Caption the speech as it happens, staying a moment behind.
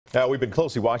Now, we've been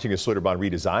closely watching as Schlitterbahn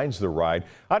redesigns the ride.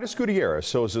 Andres Gutierrez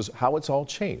shows us how it's all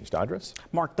changed. Andres?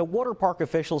 Mark, the Waterpark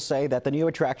officials say that the new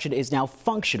attraction is now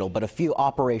functional, but a few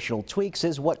operational tweaks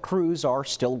is what crews are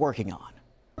still working on.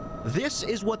 This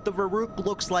is what the Verruckt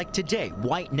looks like today.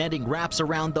 White netting wraps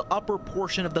around the upper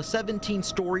portion of the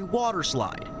 17-story water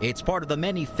slide. It's part of the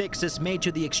many fixes made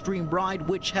to the extreme ride,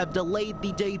 which have delayed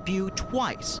the debut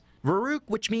twice. Verruckt,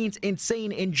 which means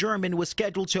insane in German, was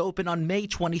scheduled to open on May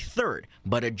 23rd,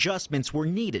 but adjustments were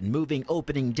needed, moving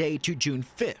opening day to June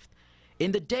 5th.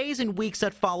 In the days and weeks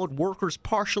that followed, workers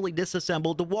partially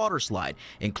disassembled the water slide,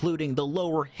 including the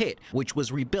lower hit, which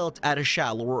was rebuilt at a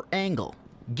shallower angle.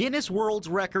 Guinness World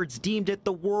Records deemed it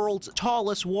the world's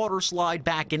tallest water slide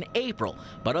back in April,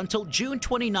 but until June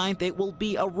 29th, it will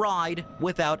be a ride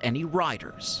without any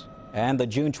riders. And the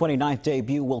June 29th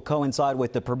debut will coincide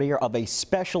with the premiere of a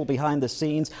special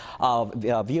behind-the-scenes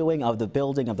viewing of the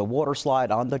building of the water slide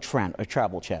on the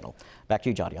Travel Channel. Back to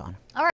you, Jadian. All right.